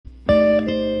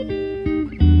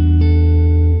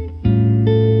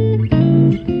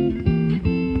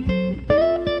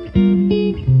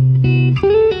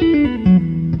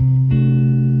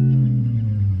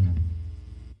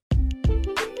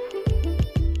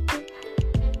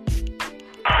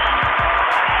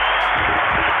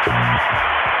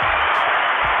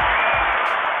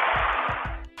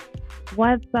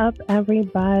What's up,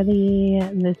 everybody?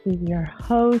 This is your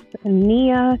host,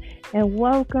 Nia, and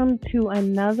welcome to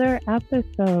another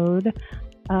episode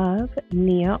of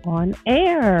Nia on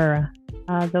Air.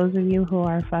 Those of you who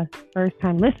are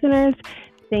first-time listeners,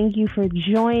 thank you for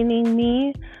joining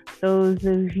me. Those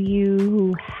of you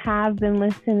who have been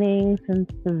listening since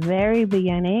the very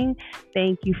beginning,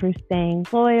 thank you for staying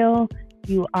loyal.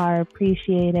 You are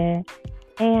appreciated,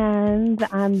 and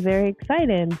I'm very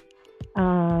excited.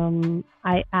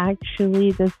 I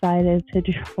actually decided to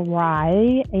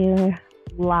try a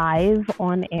live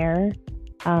on air,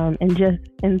 and just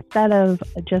instead of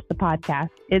just a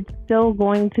podcast, it's still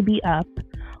going to be up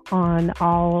on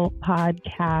all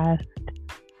podcast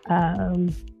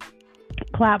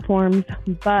platforms,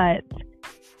 but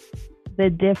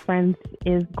the difference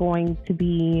is going to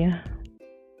be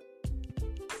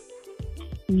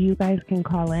you guys can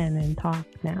call in and talk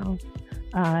now.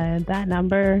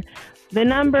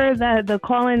 The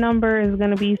call-in number is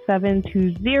going to be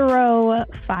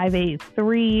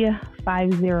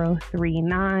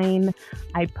 720-583-5039.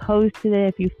 I posted it.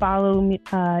 If you follow me,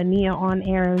 Nia on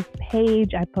Air's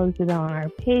page, I posted it on our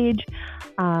page.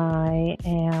 I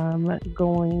am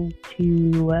going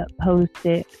to post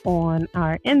it on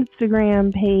our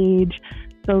Instagram page.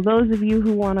 So those of you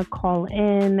who want to call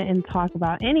in and talk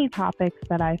about any topics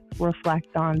that I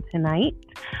reflect on tonight,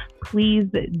 please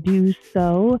do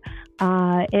so.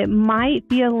 It might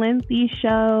be a lengthy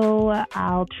show.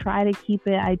 I try to keep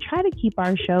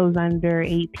our shows under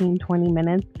 18-20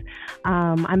 minutes.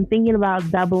 I'm thinking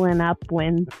about doubling up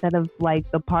instead of like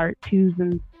the part twos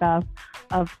and stuff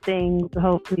of things.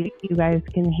 Hopefully you guys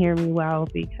can hear me well,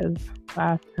 because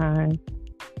last time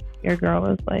your girl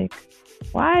was like,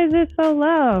 why is it so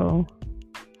low?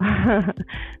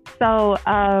 So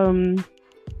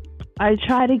I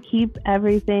try to keep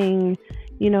everything,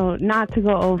 not to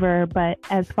go over, but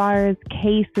as far as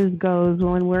cases goes,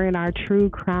 when we're in our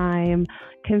true crime,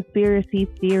 conspiracy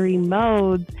theory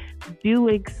modes, do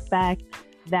expect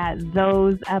that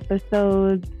those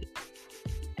episodes,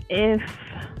 if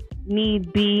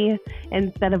need be,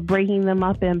 instead of breaking them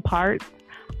up in parts,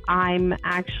 I'm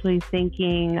actually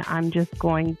thinking I'm just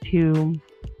going to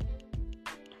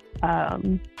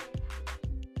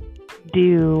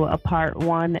do a part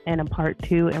one and a part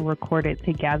two and record it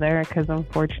together, because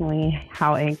unfortunately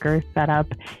how Anchor is set up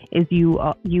is you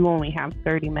only have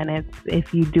 30 minutes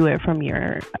if you do it from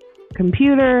your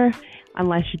computer.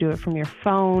 Unless you do it from your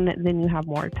phone, then you have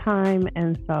more time.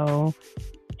 And so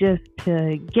just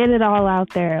to get it all out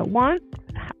there at once,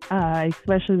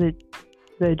 especially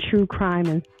the true crime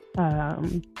and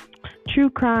true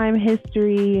crime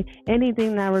history,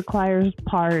 anything that requires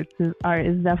parts is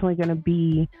definitely going to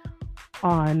be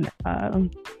on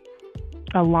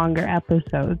a longer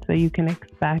episode. So you can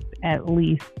expect at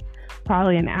least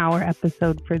probably an hour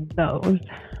episode for those.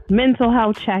 Mental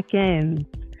health check-ins.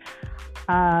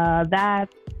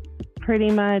 That's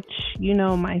pretty much,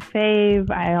 my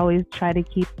fave. I always try to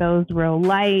keep those real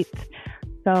light.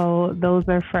 So those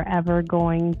are forever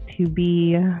going to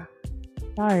be...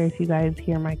 Sorry if you guys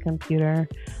hear my computer.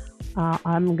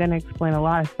 I'm going to explain a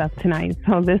lot of stuff tonight,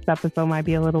 so this episode might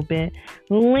be a little bit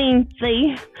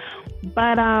lengthy.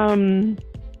 But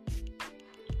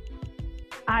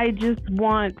I just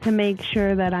want to make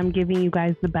sure that I'm giving you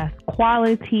guys the best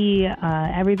quality.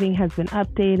 Everything has been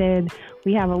updated.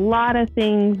 We have a lot of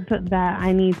things that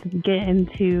I need to get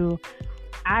into.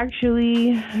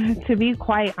 Actually, to be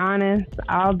quite honest,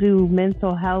 I'll do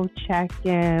mental health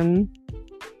check-in.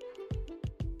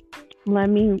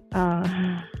 Let me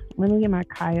get my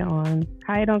Kaya on.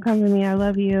 Kaya, don't come to me. I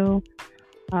love you.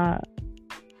 And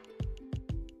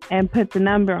put the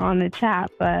number on the chat,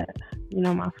 but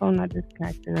my phone not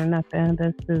disconnected or nothing.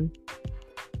 This is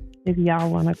if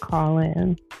y'all want to call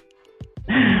in.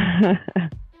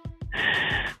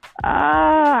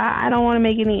 I don't want to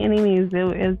make any enemies.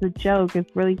 It's a joke.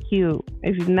 It's really cute.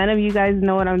 If none of you guys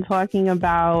know what I'm talking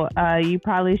about, you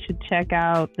probably should check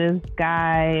out this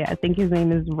guy. I think his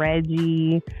name is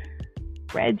Reggie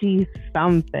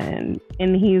something,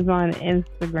 and he's on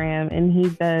Instagram, and he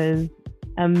does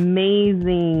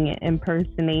amazing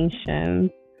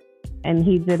impersonations, and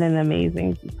he did an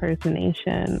amazing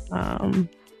impersonation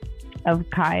of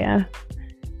Kaya,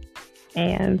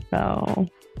 and so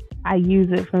I use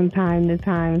it from time to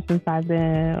time since I've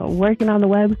been working on the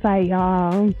website,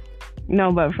 y'all.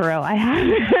 No, but for real, I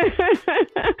haven't.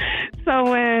 So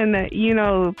when,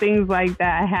 things like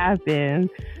that happen,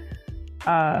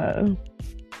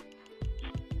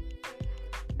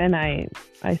 and I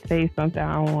say something,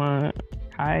 I don't want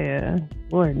Kaya,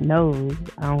 Lord knows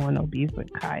I don't want no beef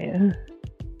with Kaya.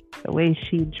 The way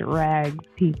she drags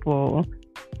people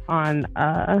on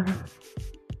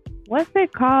what's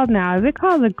it called now? Is it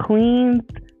called the Queen's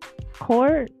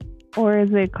Court, or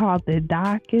is it called the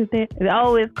dock? Is it?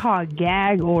 Oh, it's called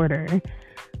gag order.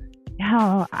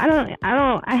 Yo, I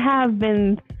have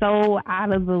been so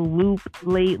out of the loop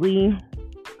lately.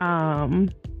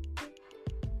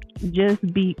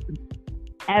 Just be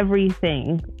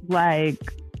everything, like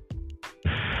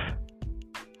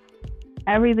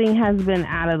everything has been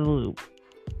out of the loop.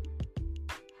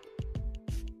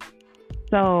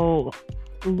 So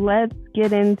let's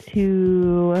get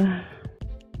into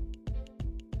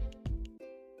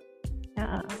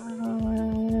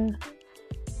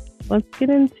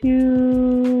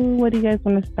what do you guys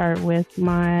want to start with?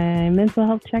 My mental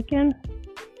health check-in?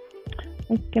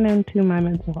 Let's get into my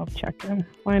mental health check-in.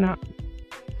 Why not?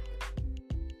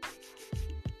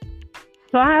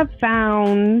 So I have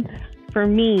found, for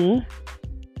me,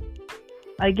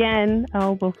 again,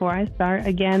 before I start,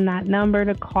 again, that number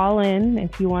to call in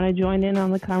if you want to join in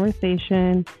on the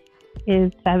conversation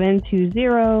is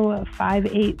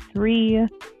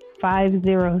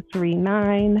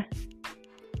 720-583-5039.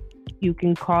 You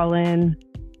can call in.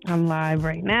 I'm live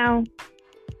right now.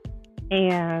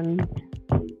 And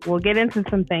we'll get into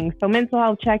some things. So mental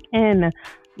health check-in.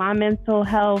 My mental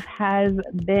health has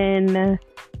been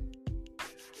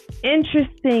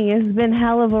interesting. It's been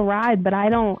hell of a ride, but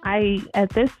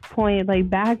at this point, like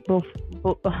back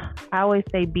before, I always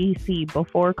say BC,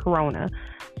 before Corona.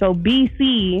 So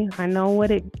BC, I know what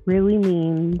it really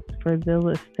means for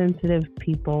the sensitive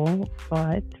people,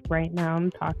 but right now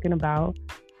I'm talking about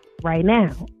right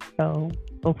now. So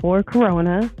before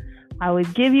Corona, I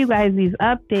would give you guys these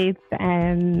updates,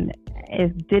 and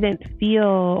it didn't feel,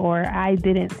 or I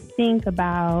didn't think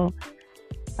about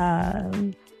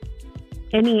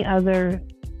any other,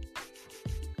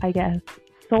 I guess,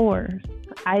 source.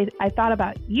 I thought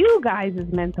about you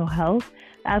guys' mental health.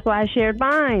 That's why I shared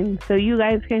mine, so you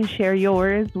guys can share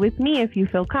yours with me if you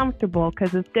feel comfortable,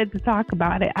 because it's good to talk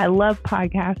about it. I love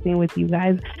podcasting with you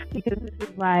guys because this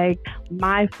is like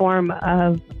my form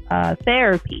of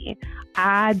therapy.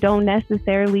 I don't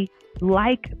necessarily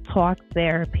like talk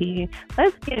therapy.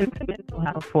 Let's get into mental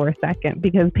health for a second,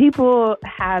 because people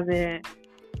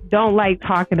don't like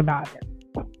talking about it.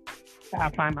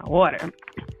 Gotta find my water.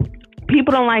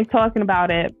 People don't like talking about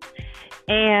it,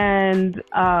 and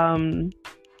I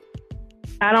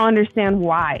don't understand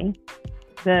why.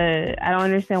 I don't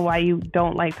understand why you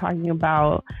don't like talking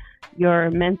about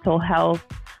your mental health,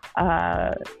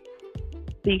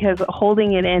 because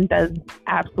holding it in does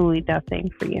absolutely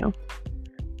nothing for you.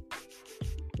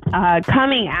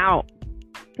 Coming out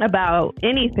about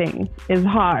anything is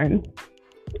hard,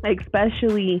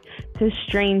 especially to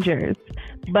strangers.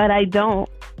 But I don't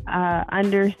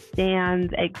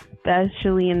understand,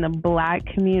 especially in the Black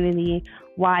community,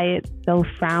 why it's so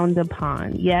frowned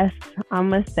upon. Yes, I'm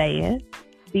going to say it,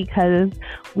 because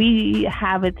we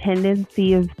have a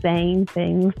tendency of saying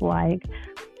things like,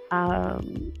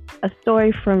 a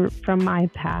story from my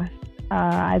past.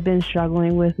 I've been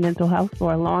struggling with mental health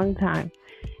for a long time.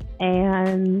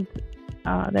 And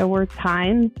there were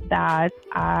times that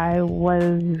I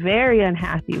was very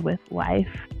unhappy with life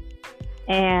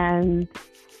and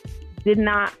did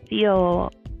not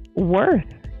feel worth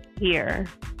here.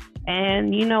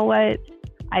 And you know what?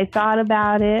 I thought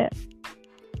about it.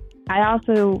 I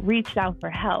also reached out for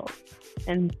help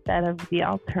instead of the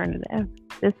alternative.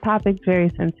 This topic's very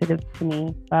sensitive to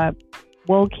me, but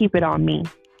we'll keep it on me.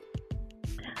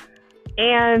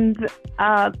 And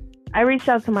I reached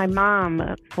out to my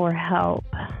mom for help,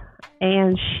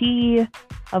 and she,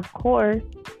 of course,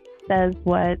 says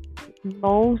what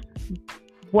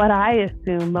I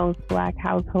assume most Black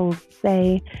households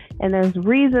say, and there's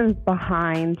reasons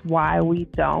behind why we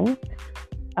don't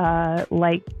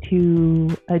like to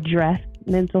address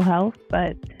mental health,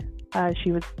 but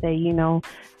she would say,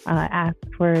 ask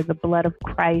for the blood of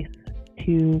Christ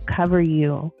to cover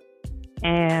you.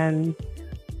 And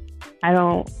I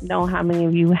don't know how many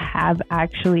of you have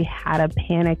actually had a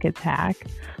panic attack,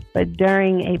 but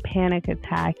during a panic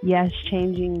attack, yes,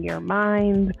 changing your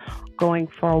mind, going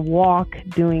for a walk,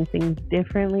 doing things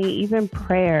differently, even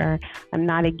prayer, I'm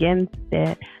not against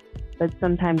it, but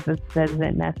sometimes it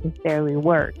doesn't necessarily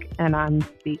work. And I'm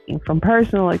speaking from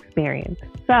personal experience.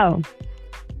 So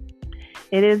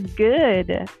it is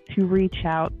good to reach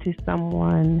out to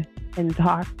someone and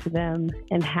talk to them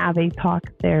and have a talk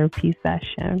therapy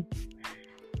session.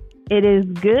 It is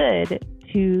good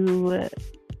to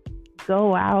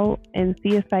go out and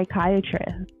see a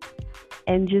psychiatrist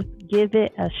and just give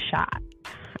it a shot.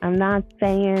 I'm not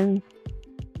saying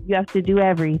you have to do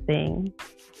everything.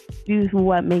 Do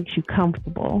what makes you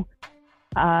comfortable.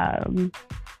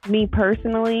 Me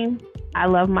personally, I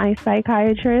love my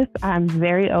psychiatrist. I'm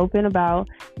very open about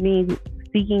me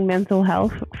seeking mental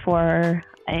health for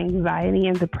anxiety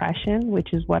and depression,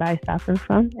 which is what I suffer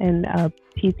from, and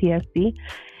PTSD.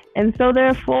 And so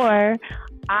therefore,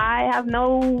 I have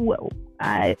no,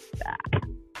 I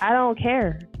don't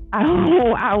care.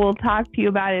 I will talk to you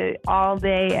about it all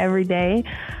day, every day.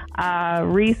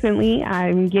 Recently,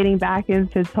 I'm getting back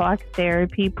into talk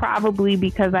therapy, probably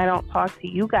because I don't talk to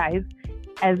you guys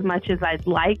as much as I'd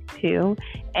like to.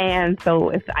 And so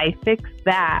if I fix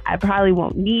that, I probably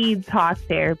won't need talk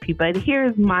therapy. But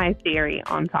here's my theory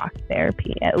on talk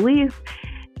therapy, at least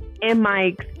in my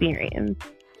experience.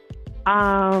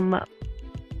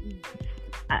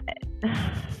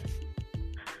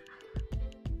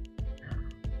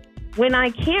 When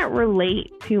I can't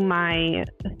relate to my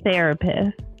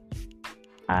therapist,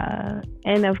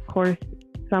 and of course,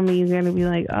 some of you are going to be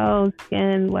like, oh,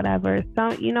 skin, whatever.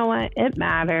 So, you know what? It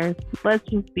matters. Let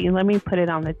me put it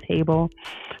on the table.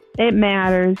 It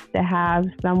matters to have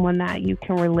someone that you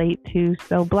can relate to.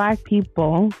 So Black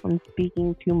people, I'm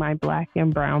speaking to my Black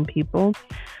and brown people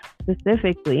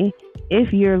specifically,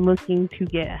 if you're looking to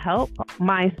get help,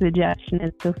 my suggestion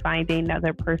is to find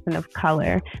another person of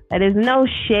color. That is no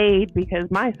shade, because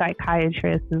my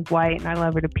psychiatrist is white and I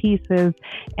love her to pieces,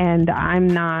 and I'm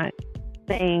not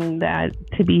saying that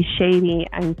to be shady.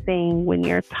 I'm saying when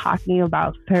you're talking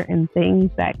about certain things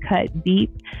that cut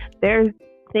deep, there's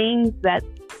things that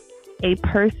a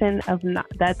person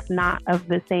that's not of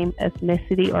the same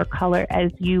ethnicity or color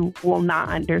as you will not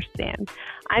understand.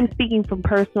 I'm speaking from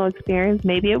personal experience.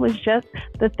 Maybe it was just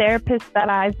the therapists that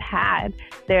I've had.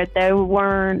 They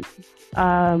weren't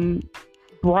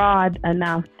broad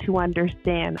enough to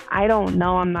understand. I don't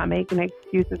know. I'm not making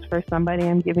excuses for somebody.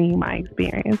 I'm giving you my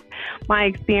experience. My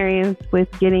experience with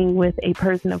getting with a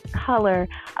person of color,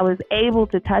 I was able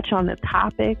to touch on the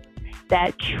topics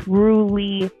that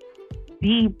truly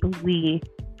deeply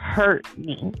hurt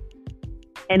me,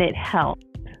 and it helped.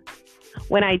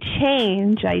 When I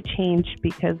changed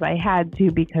because I had to,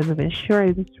 because of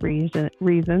insurance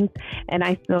reasons, and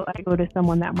I go to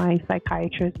someone that my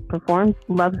psychiatrist performs.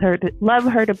 Love her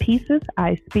to pieces.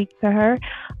 I speak to her.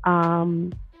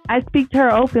 I speak to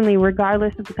her openly,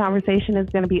 regardless if the conversation is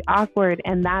going to be awkward,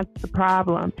 and that's the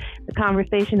problem. The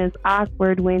conversation is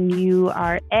awkward when you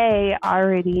are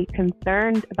already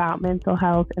concerned about mental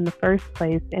health in the first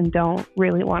place and don't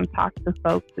really want to talk to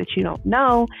folks that you don't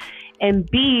know, and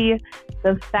B,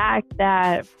 the fact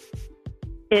that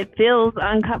it feels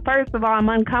first of all, I'm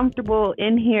uncomfortable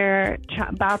in here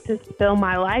about to spill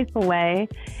my life away.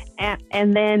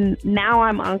 And then now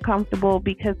I'm uncomfortable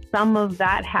because some of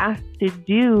that has to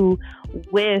do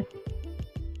with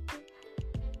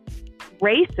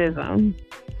racism.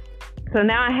 So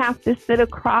now I have to sit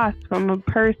across from a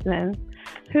person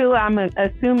who I'm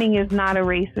assuming is not a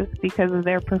racist because of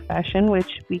their profession,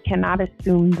 which we cannot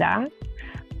assume that,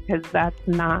 because that's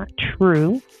not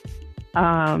true.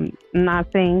 I'm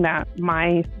not saying that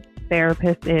my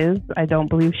therapist is. I don't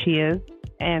believe she is.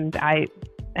 And I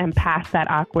am past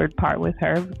that awkward part with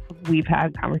her. We've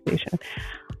had conversation.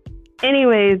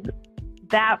 Anyways,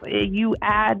 that you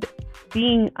add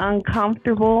being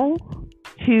uncomfortable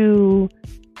to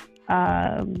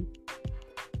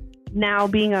now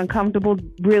being uncomfortable,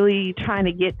 really trying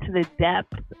to get to the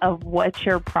depth of what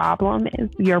your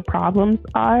problems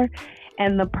are,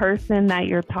 and the person that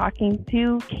you're talking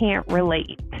to can't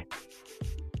relate.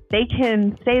 They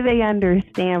can say they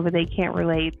understand, but they can't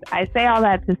relate. I say all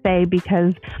that to say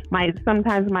because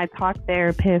sometimes my talk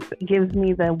therapist gives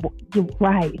me the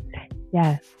right.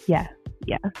 Yes.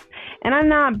 And I'm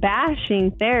not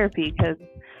bashing therapy, because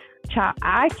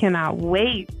I cannot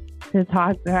wait to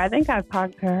talk to her. I think I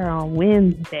talked to her on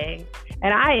Wednesday,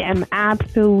 and I am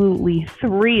absolutely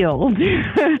thrilled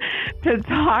to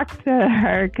talk to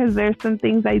her, because there's some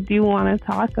things I do want to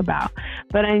talk about.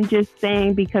 But I'm just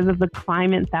saying, because of the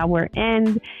climate that we're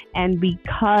in, and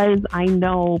because I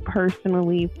know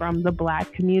personally from the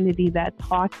Black community that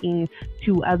talking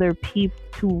to other people,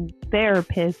 to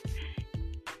therapists,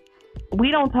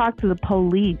 we don't talk to the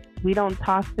police, we don't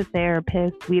talk to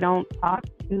therapists, we don't talk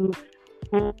to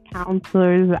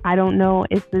counselors. I don't know.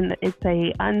 It's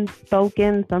a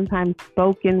unspoken, sometimes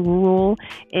spoken rule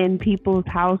in people's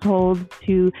households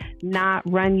to not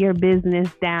run your business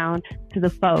down to the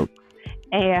folks.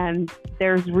 And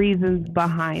there's reasons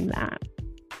behind that.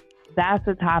 That's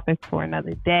a topic for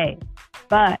another day.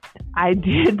 But I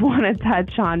did want to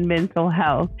touch on mental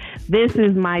health. This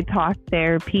is my talk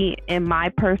therapy, in my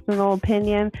personal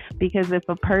opinion, because if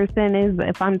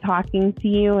I'm talking to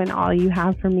you and all you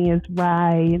have for me is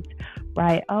right,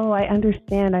 right? Oh, I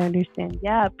understand.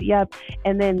 Yep.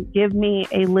 And then give me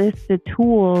a list of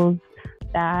tools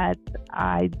that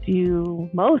I do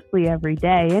mostly every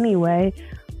day anyway.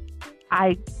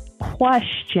 I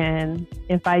question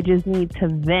if I just need to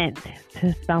vent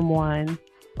to someone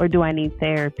or do I need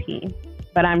therapy?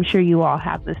 But I'm sure you all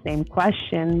have the same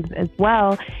questions as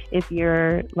well. If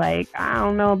you're like, I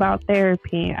don't know about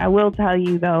therapy. I will tell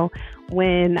you though,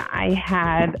 when I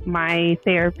had my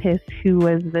therapist who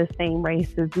was the same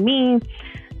race as me,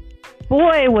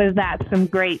 boy, was that some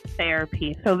great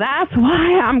therapy. So that's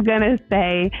why I'm going to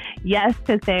say yes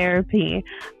to therapy.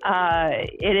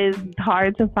 It is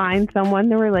hard to find someone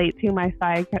to relate to. My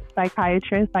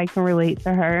psychiatrist, I can relate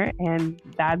to her, and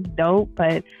that's dope,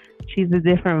 but she's a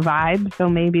different vibe. So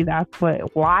maybe that's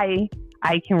why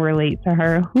I can relate to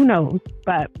her. Who knows?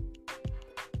 But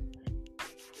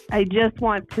I just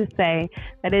want to say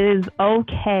that it is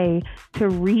okay to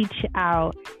reach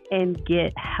out and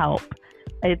get help.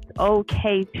 It's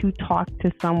okay to talk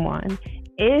to someone.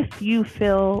 If you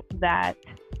feel that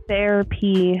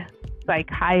therapy,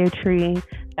 psychiatry,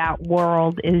 that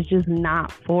world is just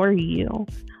not for you,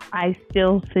 I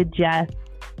still suggest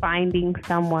finding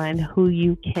someone who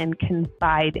you can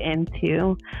confide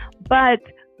into. But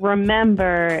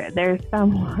remember, there's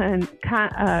someone,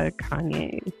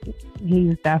 Kanye,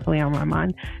 he's definitely on my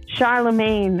mind.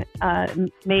 Charlemagne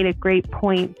made a great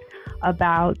point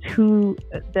about who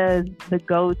does the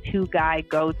go-to guy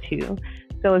go to.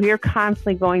 So if you're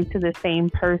constantly going to the same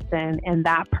person and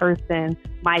that person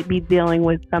might be dealing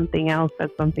with something else,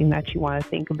 that's something that you want to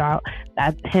think about.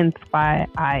 That's hence why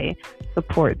I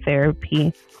support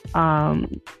therapy.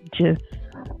 Just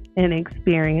from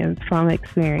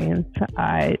experience,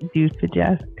 I do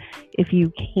suggest, if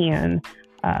you can,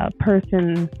 a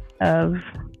person of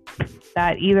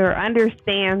that either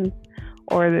understands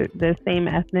or the same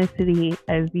ethnicity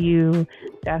as you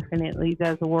definitely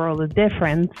does a world of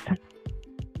difference.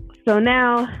 So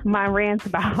now my rant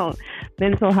about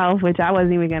mental health, which I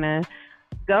wasn't even going to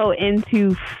go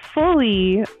into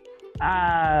fully,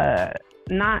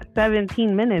 not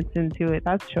 17 minutes into it,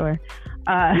 that's sure.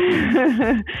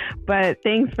 But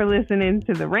thanks for listening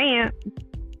to the rant.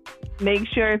 Make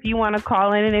sure if you want to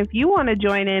call in and if you want to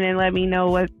join in and let me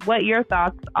know what your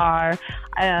thoughts are,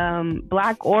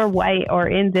 black or white or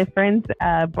indifferent,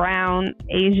 brown,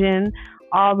 Asian,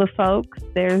 all the folks.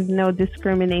 There's no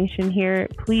discrimination here.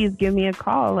 Please give me a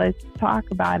call. Let's talk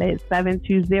about it.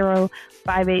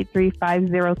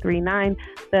 720-583-5039.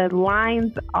 The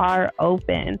lines are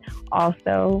open.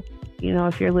 Also,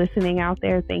 if you're listening out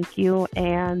there, thank you.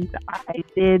 And I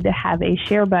did have a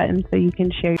share button so you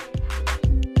can share.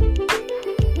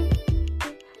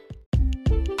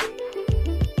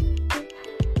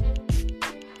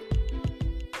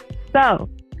 So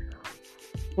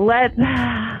let's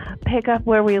pick up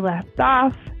where we left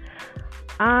off.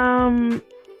 A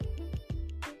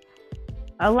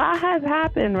lot has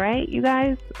happened, right, you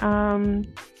guys? A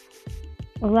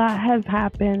lot has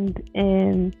happened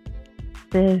in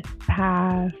this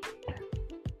past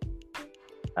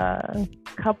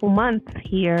couple months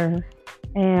here.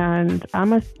 And I'm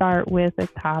going to start with a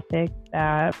topic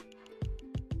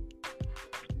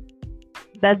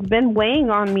that's been weighing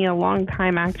on me a long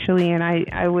time, actually, and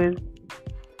I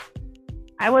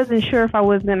wasn't sure if I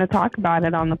was going to talk about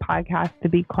it on the podcast, to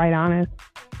be quite honest.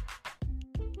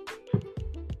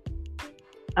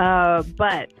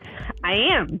 But I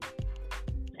am,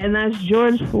 and that's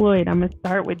George Floyd. I'm going to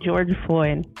start with George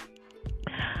Floyd.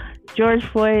 George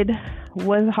Floyd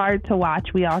was hard to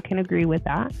watch. We all can agree with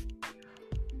that.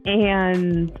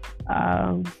 And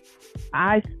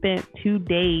I spent 2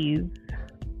 days,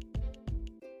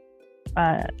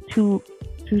 two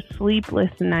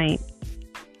sleepless nights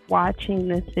watching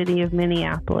the city of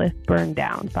Minneapolis burn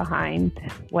down behind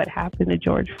what happened to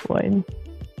George Floyd.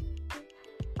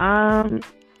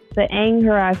 The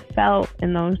anger I felt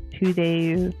in those 2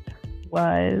 days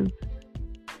was,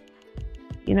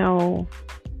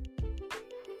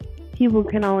 people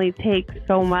can only take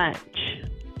so much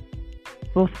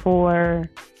before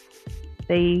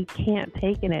they can't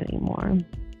take it anymore.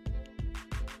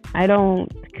 I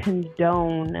don't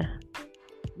condone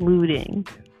looting.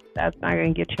 That's not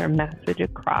going to get your message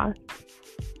across.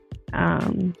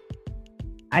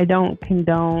 I don't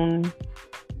condone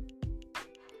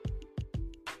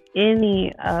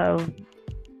any of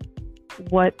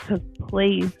what took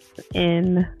place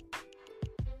in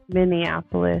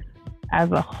Minneapolis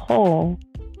as a whole.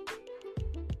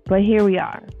 But here we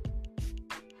are.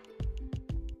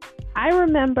 I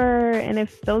remember, and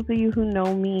if those of you who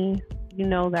know me, you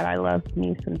know that I love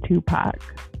me some Tupac,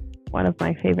 one of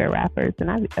my favorite rappers, and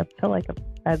I feel like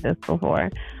said this before.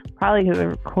 Probably because I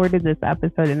recorded this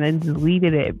episode and then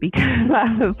deleted it because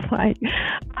I was like,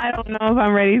 I don't know if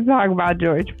I'm ready to talk about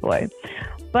George Floyd.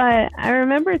 But I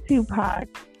remember Tupac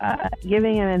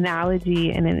giving an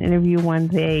analogy in an interview one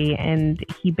day, and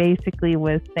he basically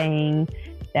was saying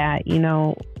that, you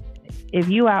know, if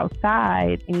you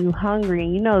outside and you hungry,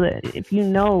 and you know that if you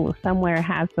know somewhere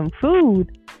has some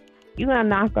food, you're going to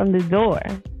knock on the door.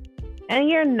 And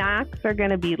your knocks are going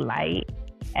to be light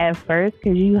at first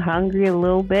because you hungry a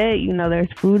little bit. You know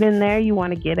there's food in there. You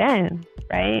want to get in,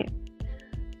 right?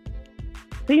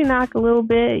 So you knock a little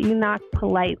bit. You knock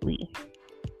politely.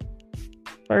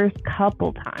 First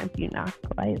couple times you knock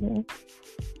politely.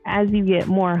 As you get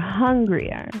more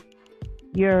hungrier,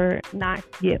 your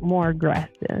knocks get more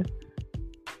aggressive.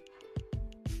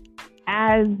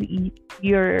 As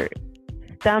your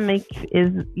stomach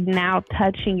is now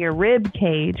touching your rib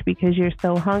cage because you're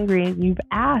so hungry and you've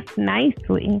asked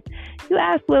nicely. You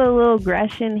ask with a little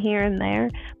aggression here and there,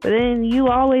 but then you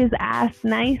always ask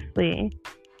nicely.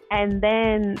 And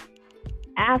then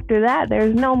after that,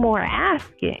 there's no more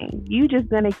asking. You just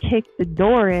gonna kick the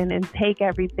door in and take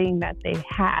everything that they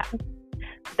have.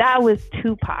 That was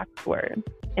Tupac's words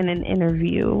in an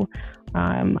interview.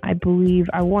 I believe,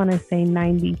 I want to say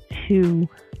 92.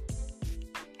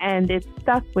 And it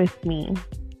stuck with me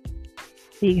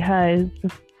because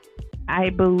I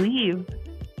believe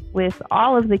with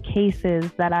all of the cases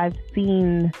that I've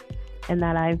seen and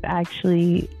that I've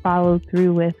actually followed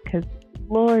through with, because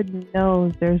Lord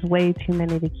knows there's way too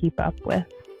many to keep up with.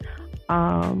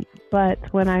 But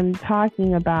what I'm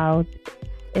talking about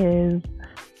is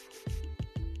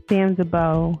Sam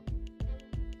Zabo,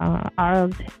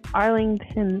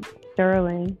 Arlington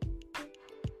Sterling,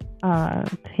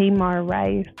 Tamir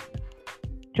Rice,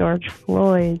 George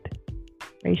Floyd,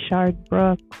 Rayshard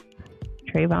Brooks,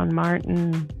 Trayvon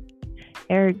Martin,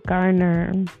 Eric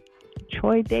Garner,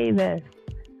 Troy Davis.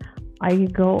 I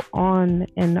could go on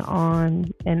and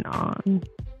on and on.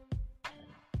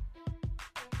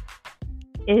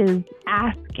 Is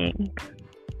asking.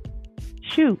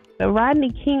 Shoot, the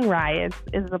Rodney King riots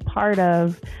is a part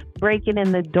of breaking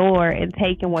in the door and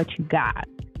taking what you got.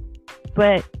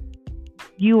 But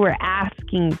you were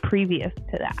asking previous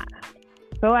to that.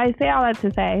 So I say all that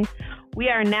to say, we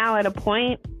are now at a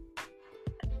point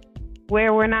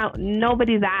where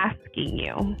nobody's asking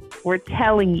you. We're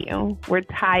telling you we're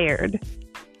tired.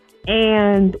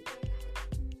 And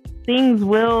things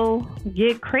will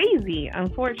get crazy,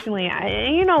 unfortunately.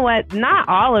 You know what? Not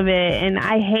all of it. And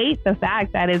I hate the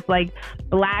fact that it's like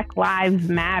Black Lives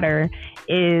Matter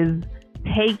is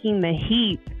taking the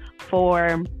heat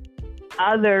for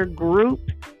other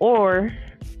groups, or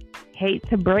hate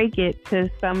to break it to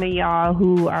some of y'all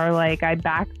who are like, I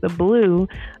back the blue,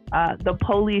 the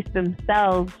police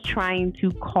themselves trying to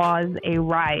cause a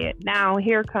riot. Now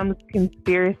here comes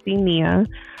Conspiracy Nia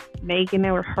making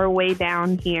her way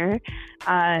down here.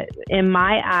 In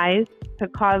my eyes, to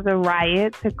cause a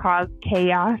riot, to cause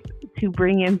chaos, to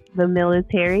bring in the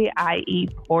military, i.e.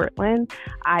 Portland,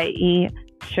 i.e.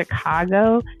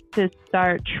 Chicago, to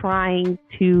start trying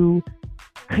to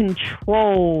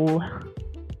control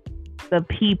the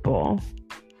people,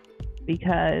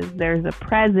 because there's a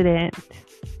president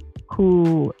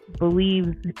who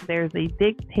believes there's a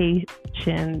dictatorship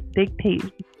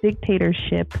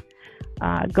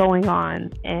going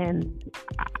on, and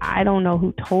I don't know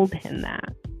who told him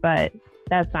that, but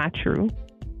that's not true.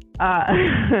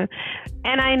 And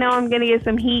I know I'm going to get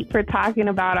some heat for talking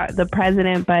about the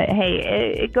president, but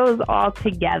hey, it goes all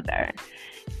together.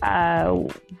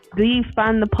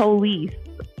 Defund the police.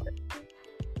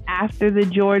 After the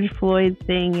George Floyd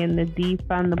thing and the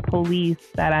defund the police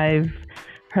that I've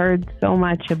heard so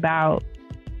much about.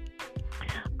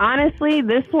 Honestly,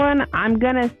 this one, I'm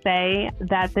going to say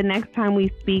that the next time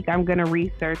we speak, I'm going to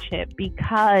research it,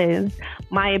 because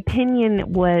my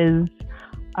opinion was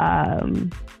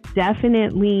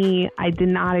definitely, I did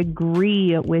not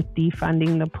agree with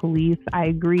defunding the police. I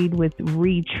agreed with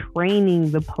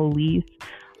retraining the police.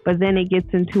 But then it gets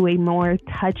into a more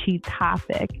touchy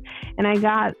topic. And I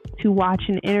got to watch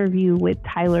an interview with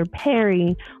Tyler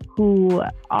Perry, who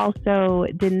also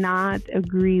did not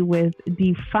agree with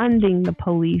defunding the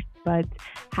police, but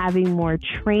having more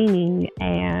training,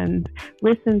 and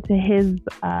listen to his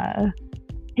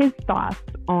thoughts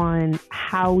on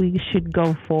how we should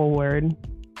go forward,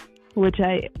 which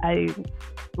I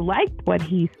liked what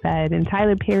he said. And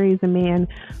Tyler Perry is a man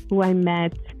who I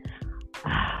met,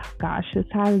 this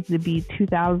has to be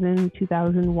 2000,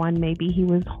 2001 maybe. He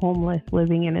was homeless,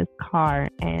 living in his car,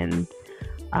 and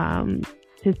to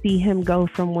see him go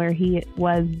from where he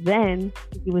was then,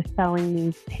 he was selling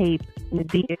these tapes,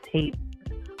 Medea tapes,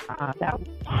 that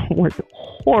were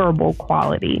horrible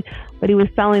quality, but he was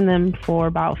selling them for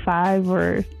about $5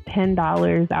 or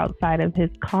 $10 outside of his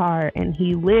car, and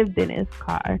he lived in his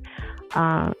car.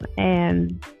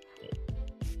 And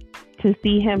to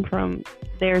see him from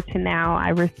there to now, I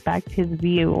respect his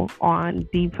view on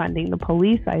defunding the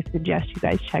police. I suggest you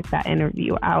guys check that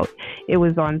interview out. It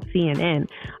was on CNN.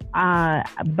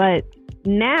 But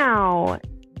now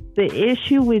the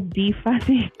issue with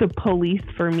defunding the police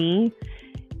for me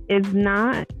is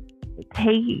not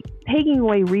taking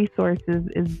away resources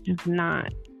is just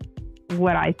not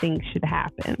what I think should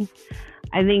happen.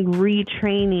 I think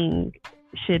retraining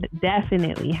should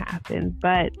definitely happen,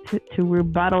 but to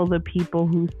rebuttal the people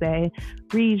who say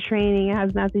retraining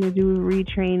has nothing to do with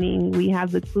retraining, we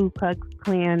have the Ku Klux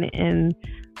Klan and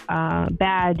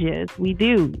badges. We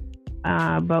do,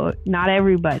 but not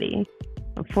everybody.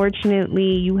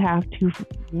 Unfortunately, you have to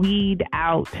weed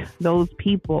out those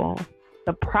people.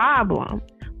 The problem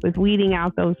with weeding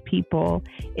out those people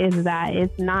is that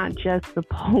it's not just the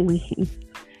police.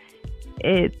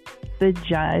 It's the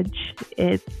judge,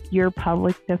 it's your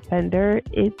public defender,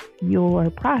 it's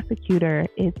your prosecutor,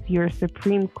 it's your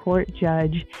Supreme Court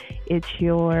judge, it's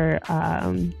your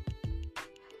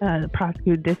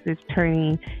prosecutor, district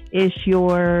attorney, it's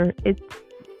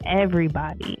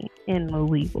everybody in the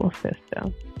legal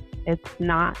system. It's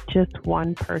not just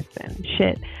one person.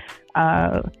 Shit.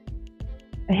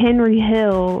 Henry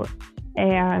Hill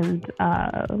and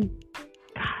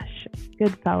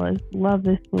Goodfellas, love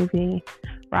this movie.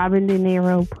 Robert De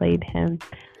Niro played him.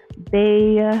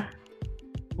 They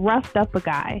roughed up a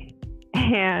guy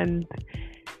and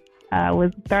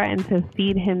was threatened to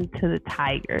feed him to the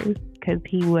tigers because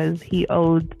he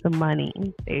owed the money.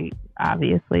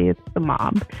 Obviously it's the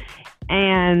mob.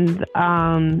 And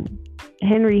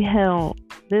Henry Hill,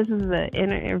 this is an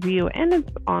interview, and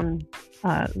it's on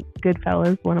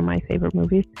Goodfellas, one of my favorite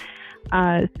movies.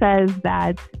 Says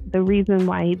that the reason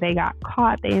why they got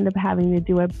caught, they ended up having to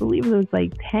do, I believe it was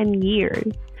like 10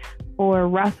 years for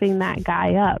roughing that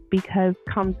guy up, because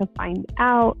come to find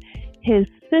out, his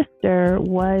sister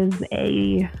was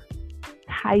a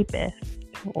typist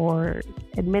or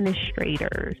administrator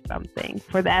or something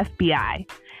for the FBI.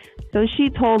 So she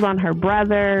told on her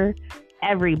brother,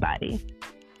 everybody.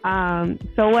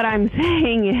 So what I'm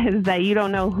saying is that you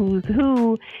don't know who's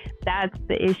who. That's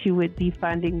the issue with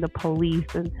defunding the police.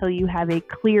 Until you have a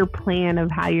clear plan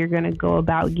of how you're going to go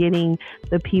about getting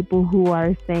the people who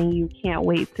are saying you can't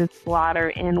wait to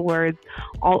slaughter N-words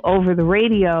all over the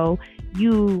radio,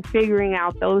 you figuring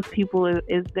out those people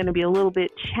is going to be a little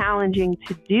bit challenging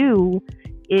to do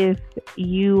if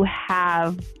you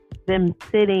have them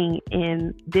sitting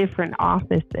in different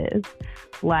offices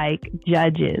like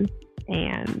judges.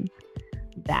 And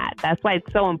that's why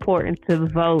it's so important to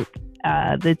vote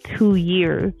the 2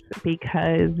 years,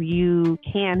 because you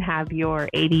can have your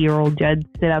 80-year-old judge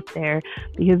sit up there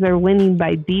because they're winning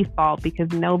by default, because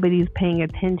nobody's paying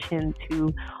attention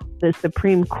to the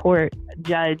Supreme Court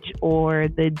judge or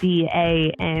the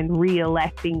DA and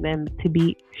re-electing them to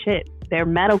be shit. Their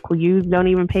medical use don't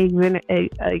even pay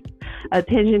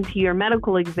attention to your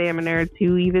medical examiner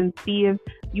to even see if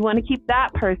you want to keep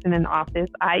that person in office,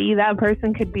 i.e. that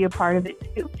person could be a part of it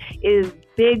too, is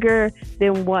bigger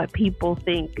than what people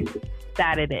think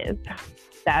that it is.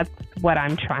 That's what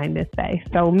I'm trying to say.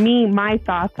 So my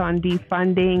thoughts on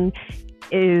defunding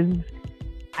is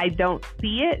I don't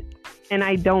see it, and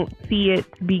I don't see it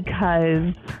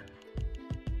because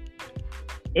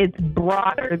it's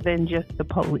broader than just the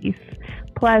police.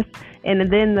 Plus,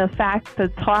 and then the fact to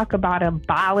talk about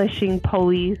abolishing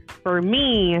police, for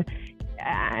me,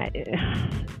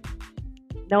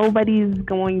 nobody's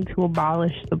going to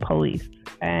abolish the police.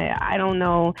 I don't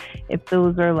know if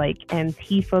those are like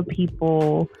Antifa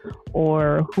people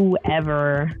or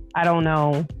whoever. I don't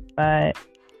know, but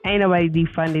ain't nobody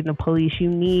defunding the police. You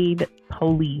need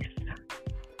police.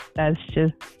 That's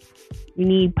just, you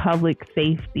need public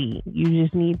safety. You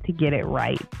just need to get it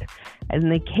right. In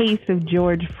the case of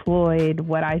George Floyd,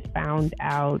 what I found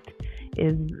out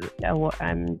is, a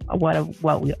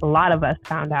lot of us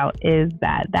found out is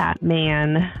that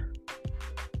man,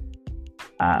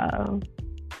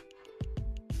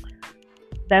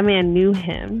 that man knew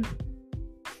him.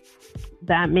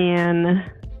 That man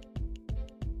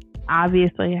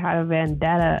obviously had a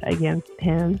vendetta against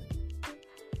him.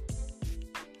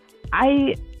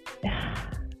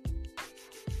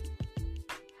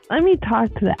 Let me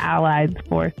talk to the allies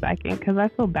for a second, because I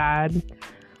feel bad.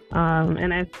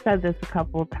 And I've said this a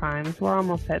couple of times. We're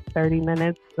almost at 30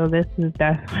 minutes, so this is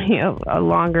definitely a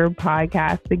longer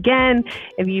podcast. Again,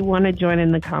 if you want to join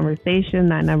in the conversation,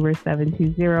 that number is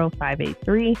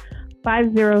 720-583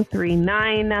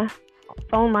 5039.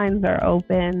 Phone lines are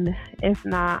open. If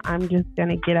not, I'm just going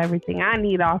to get everything I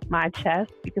need off my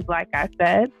chest because, like I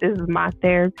said, this is my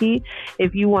therapy.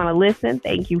 If you want to listen,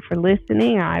 thank you for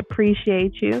listening. I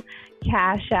appreciate you.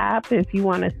 Cash App, if you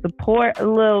want to support a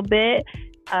little bit,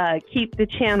 keep the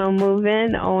channel moving.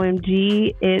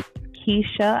 OMG, it's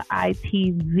Keisha,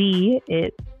 ITZ.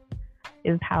 It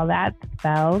is how that's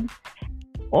spelled.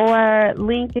 Or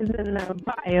link is in the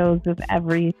bios of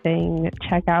everything.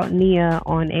 Check out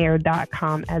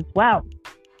NiaOnAir.com as well.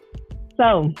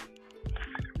 So,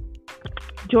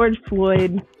 George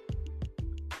Floyd,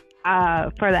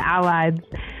 for the allies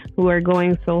who are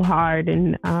going so hard,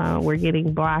 and we're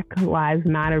getting Black Lives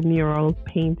Matter murals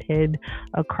painted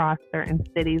across certain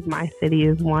cities. My city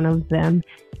is one of them.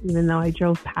 Even though I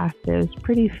drove past it, it was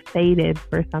pretty faded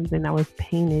for something that was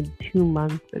painted 2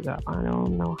 months ago. I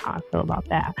don't know how I feel about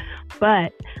that.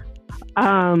 But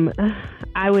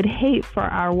I would hate for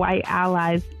our white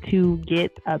allies to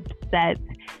get upset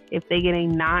if they get a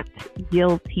not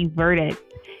guilty verdict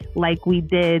like we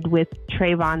did with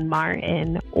Trayvon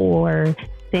Martin or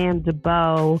Sam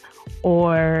DeBow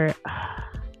or,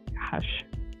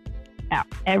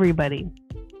 everybody,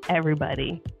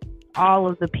 all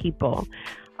of the people.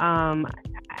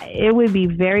 It would be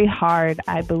very hard,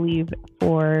 I believe,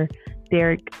 for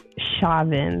Derek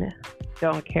Chauvin,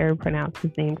 don't care to pronounce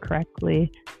his name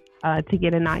correctly, to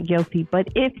get a not guilty. But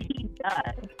if he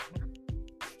does,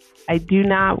 I do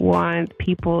not want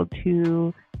people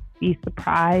to be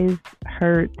surprised,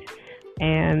 hurt,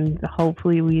 and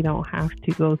hopefully we don't have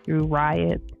to go through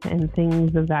riots and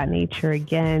things of that nature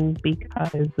again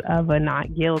because of a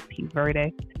not guilty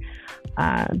verdict,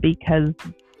 because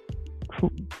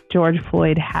George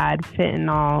Floyd had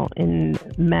fentanyl and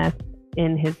meth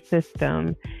in his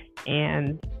system,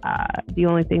 and the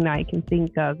only thing that I can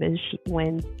think of is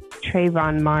when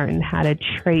Trayvon Martin had a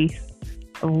trace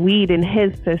of weed in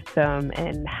his system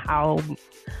and how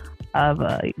of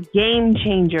a game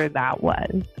changer that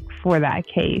was for that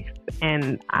case.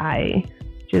 And I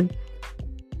just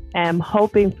am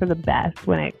hoping for the best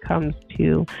when it comes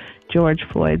to George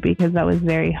Floyd, because that was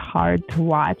very hard to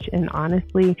watch. And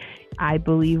honestly, I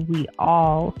believe we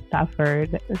all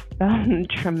suffered some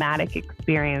traumatic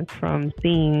experience from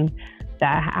seeing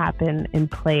that happen and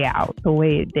play out the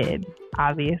way it did,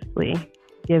 obviously,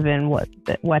 given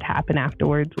what happened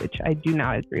afterwards, which I do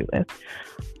not agree with.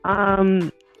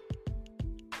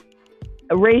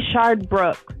 Rayshard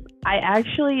Brooks.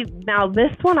 Now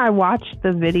this one, I watched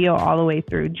the video all the way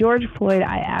through. George Floyd,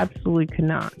 I absolutely could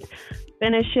not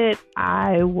finish it.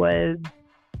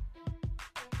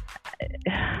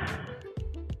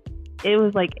 It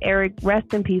was like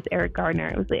rest in peace, Eric Gardner.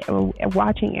 It was like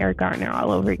watching Eric Gardner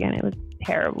all over again. It was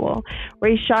terrible.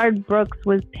 Rayshard Brooks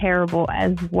was terrible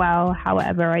as well.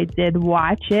 However, I did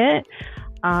watch it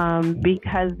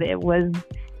because it was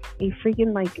a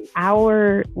freaking like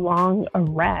hour-long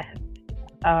arrest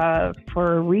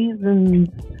for reasons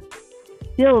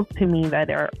still to me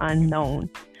that are unknown.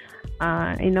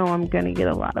 I know I'm gonna get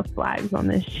a lot of flags on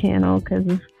this channel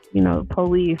because the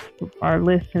police are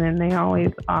listening. They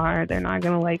always are. They're not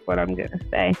gonna like what I'm gonna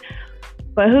say,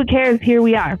 but who cares? Here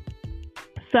we are.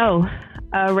 So,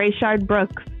 Rayshard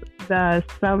Brooks, the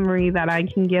summary that I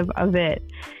can give of it: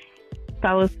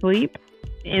 fell asleep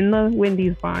in the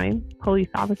Wendy's line. Police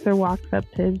officer walks up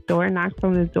to his door, knocks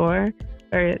on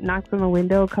the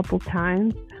window a couple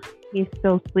times. He's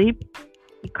still asleep.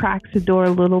 He cracks the door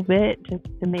a little bit just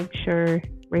to make sure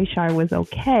Rayshard was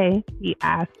okay. He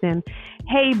asked him,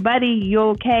 "Hey, buddy, you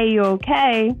okay? You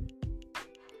okay?"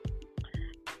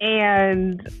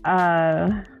 And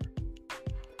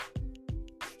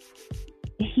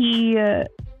he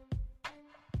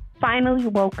finally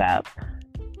woke up.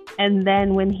 And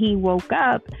then when he woke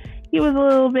up, he was a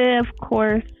little bit, of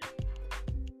course,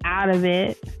 out of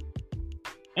it.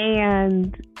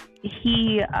 And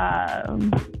he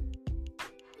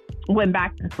went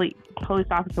back to sleep. Police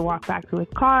officer walked back to his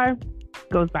car,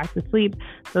 goes back to sleep.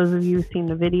 Those of you who've seen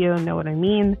the video know what I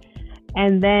mean.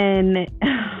 And then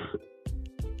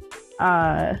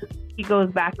he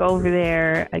goes back over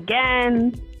there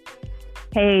again.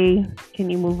 "Hey, can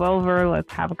you move over?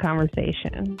 Let's have a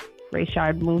conversation."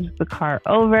 Rayshard moves the car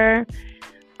over.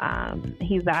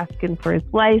 He's asking for his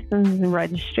license and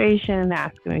registration,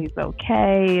 asking if he's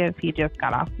okay, if he just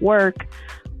got off work.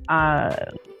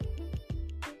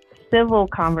 Civil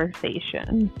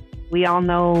conversation. We all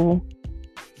know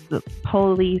the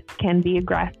police can be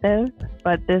aggressive,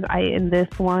 but this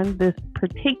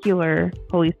particular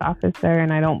police officer,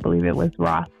 and I don't believe it was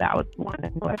Roth, that was the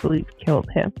one who I believe killed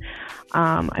him.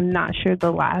 I'm not sure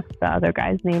the other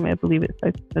guy's name. I believe it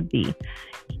starts with a B.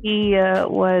 He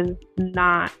was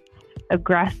not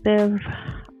aggressive.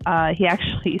 He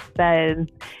actually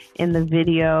said in the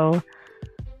video,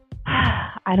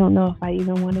 I don't know if I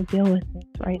even want to deal with this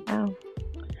right now.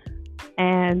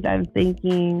 And I'm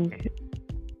thinking,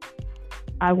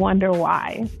 I wonder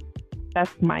why.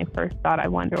 That's my first thought. I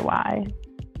wonder why.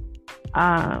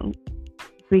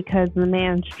 Because the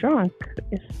man's drunk.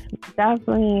 It's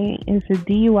definitely a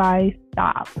DUI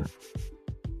stop.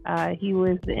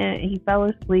 He fell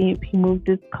asleep. He moved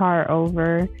his car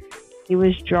over. He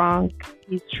was drunk.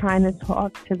 He's trying to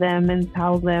talk to them and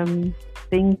tell them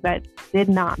things that did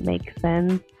not make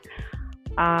sense.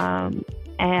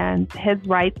 And his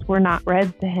rights were not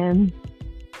read to him.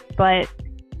 But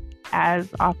as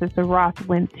Officer Roth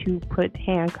went to put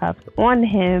handcuffs on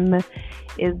him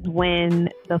is when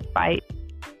the fight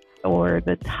or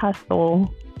the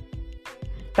tussle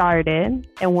started.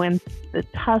 And when the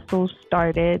tussle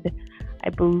started,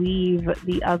 I believe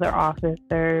the other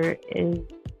officer is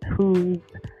whose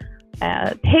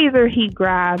taser he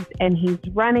grabbed, and he's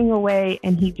running away,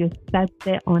 and he just sets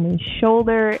it on his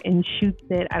shoulder and shoots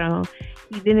it. I don't know.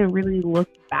 He didn't really look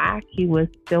back. He was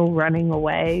still running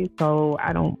away, so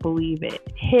I don't believe it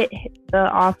hit the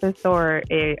officer,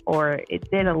 or it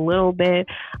did a little bit.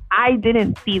 I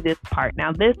didn't see this part.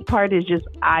 Now, this part is just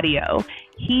audio.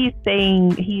 He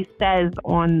says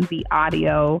on the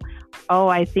audio, "Oh,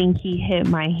 I think he hit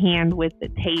my hand with the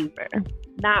taser."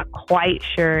 Not quite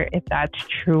sure if that's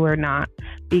true or not,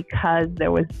 because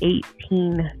there was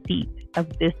 18 feet of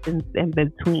distance in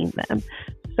between them.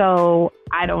 So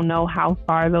I don't know how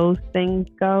far those things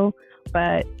go,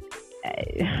 but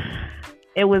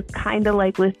it was kind of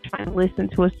like trying to listen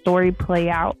to a story play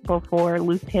out before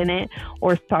Lieutenant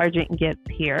or Sergeant gets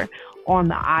here on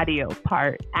the audio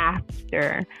part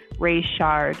after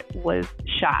Rayshard was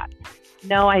shot.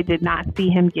 No, I did not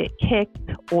see him get kicked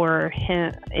or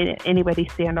anybody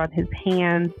stand on his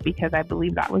hands, because I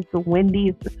believe that was the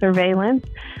Wendy's surveillance.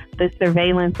 The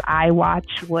surveillance I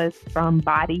watched was from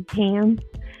body cam.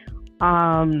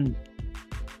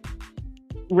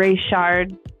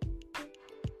 Rayshard,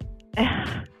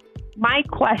 my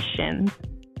questions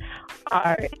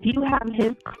are, if you have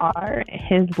his car,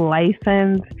 his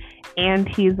license, and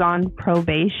he's on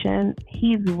probation,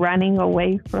 he's running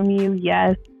away from you,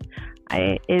 yes.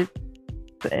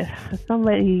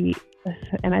 Somebody,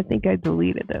 and I think I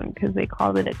deleted them because they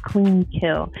called it a clean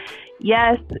kill.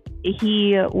 Yes,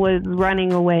 he was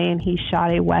running away and he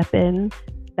shot a weapon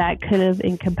that could have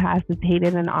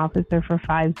incapacitated an officer for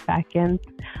 5 seconds,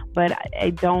 but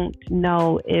I don't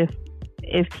know if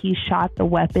he shot the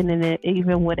weapon and it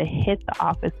even would have hit the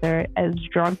officer, as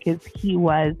drunk as he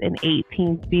was and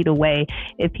 18 feet away,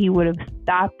 if he would have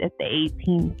stopped at the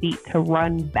 18 feet to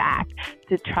run back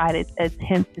to try to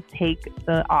attempt to take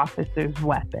the officer's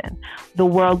weapon. The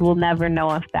world will never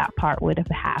know if that part would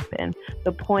have happened.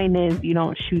 The point is, you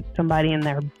don't shoot somebody in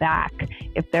their back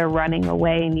if they're running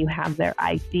away and you have their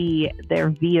ID, their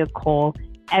vehicle,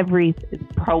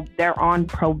 they're on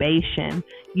probation.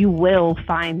 You will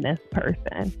find this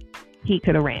person. He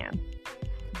could have ran.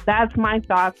 That's my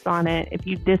thoughts on it. If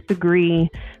you disagree,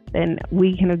 then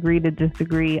we can agree to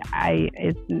disagree.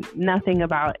 It's nothing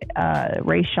about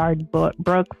Rayshard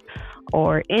Brooks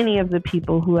or any of the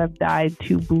people who have died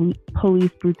to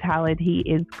police brutality.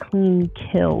 Is clean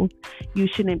kills. You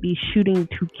shouldn't be shooting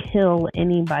to kill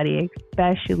anybody,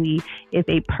 especially if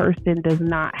a person does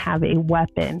not have a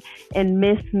weapon. And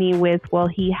miss me with, well,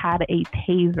 he had a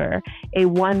taser, a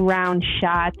 1-round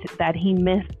shot that he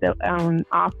missed the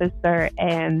officer,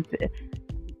 and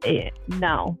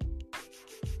no.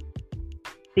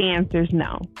 The answer is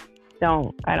no.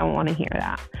 I don't want to hear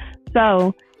that.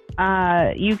 So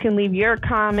you can leave your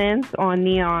comments on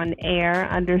Neon Air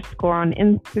 _ on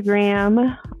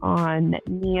Instagram, on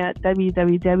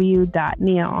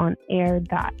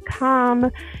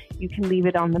www.neonair.com. You can leave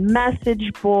it on the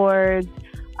message boards.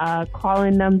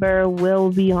 Call-in number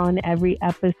will be on every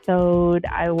episode.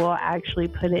 I will actually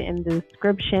put it in the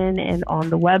description and on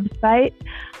the website.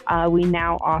 We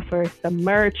now offer some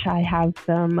merch. I have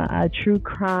some true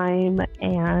crime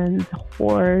and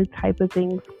horror type of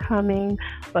things coming.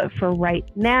 But for right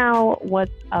now,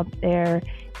 what's up there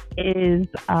is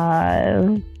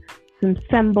some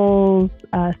symbols,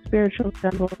 spiritual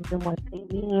symbols and what they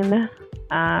mean.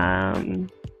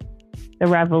 The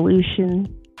revolution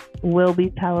will be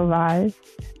televised.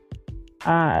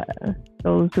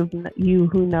 Those of you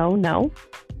who know.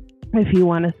 If you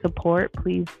want to support,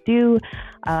 please do.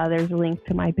 There's a link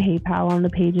to my PayPal on the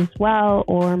page as well,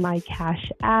 or my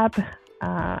Cash App.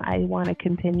 I want to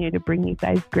continue to bring you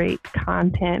guys great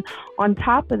content. On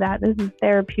top of that, this is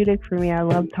therapeutic for me. I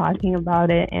love talking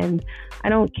about it, and I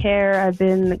don't care. I've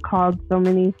been called so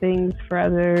many things for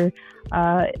other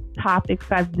topics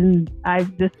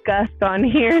I've discussed on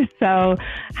here. So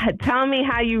tell me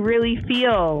how you really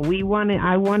feel.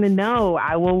 I want to know.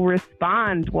 I will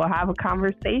respond. We'll have a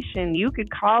conversation. You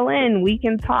could call in. We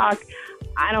can talk.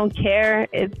 I don't care.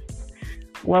 It's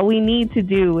what we need to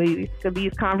do.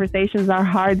 These conversations are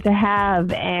hard to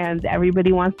have, and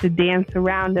everybody wants to dance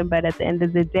around them, but at the end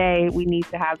of the day, we need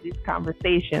to have these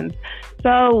conversations.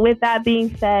 So with that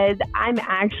being said, I'm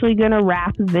actually going to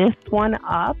wrap this one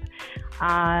up,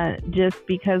 just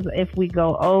because if we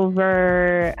go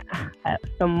over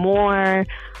some more,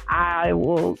 I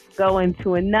will go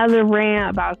into another rant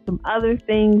about some other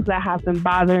things that have been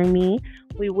bothering me.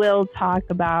 We will talk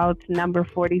about number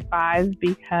 45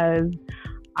 because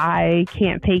I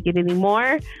can't take it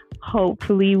anymore.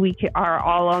 Hopefully we are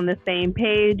all on the same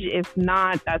page. If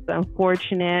not, that's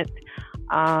unfortunate.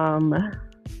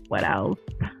 What else?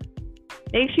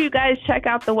 Make sure you guys check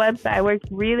out the website. I worked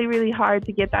really, really hard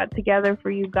to get that together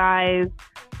for you guys.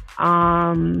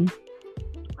 I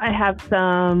have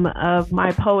some of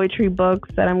my poetry books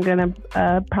that I'm going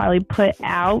to probably put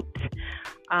out.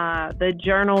 The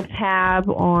journal tab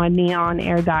on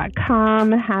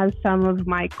neonair.com has some of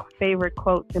my favorite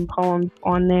quotes and poems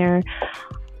on there.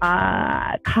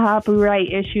 Copyright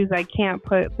issues, I can't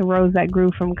put The Rose That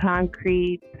Grew from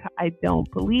Concrete, I don't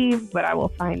believe, but I will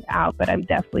find out. But I'm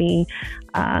definitely,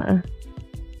 that's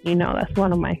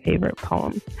one of my favorite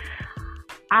poems.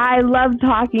 I love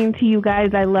talking to you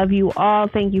guys. I love you all.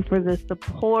 Thank you for the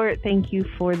support. Thank you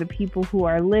for the people who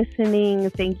are listening.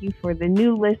 Thank you for the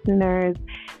new listeners.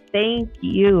 Thank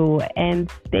you.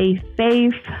 And stay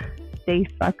safe. Stay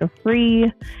sucker free.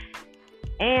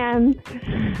 And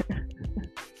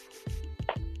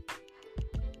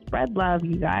spread love,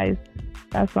 you guys.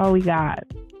 That's all we got.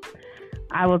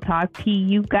 I will talk to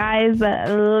you guys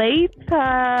later.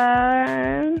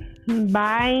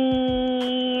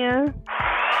 Bye.